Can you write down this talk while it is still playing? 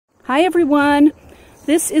Hi everyone,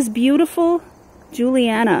 this is beautiful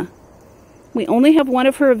Juliana. We only have one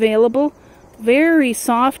of her available. Very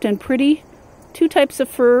soft and pretty. Two types of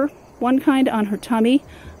fur, one kind on her tummy,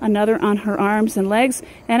 another on her arms and legs,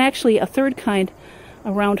 and actually a third kind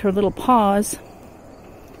around her little paws.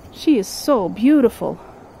 She is so beautiful.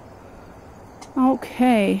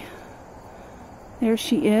 Okay, there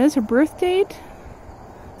she is. Her birth date?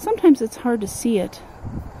 Sometimes it's hard to see it.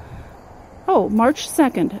 Oh, March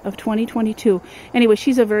 2nd of 2022. Anyway,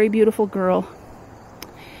 she's a very beautiful girl.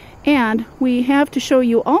 And we have to show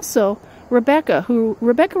you also Rebecca, who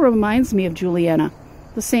Rebecca reminds me of Juliana.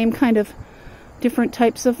 The same kind of different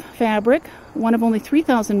types of fabric. One of only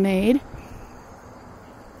 3,000 made.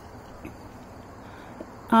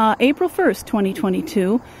 April 1st,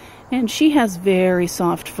 2022. And she has very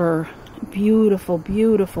soft fur. Beautiful,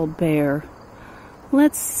 beautiful bear.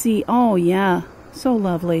 Let's see. Oh, yeah. So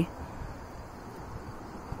lovely.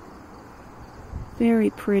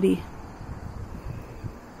 Very pretty.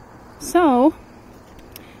 So,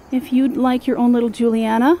 if you'd like your own little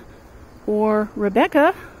Juliana or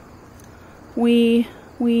Rebecca, we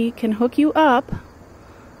can hook you up.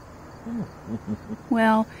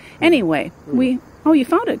 Well, anyway, oh, you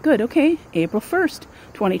found it. Good. Okay. April 1st,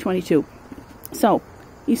 2022. So,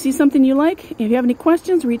 you see something you like? If you have any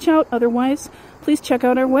questions, reach out. Otherwise, please check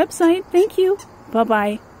out our website. Thank you.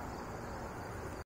 Bye-bye.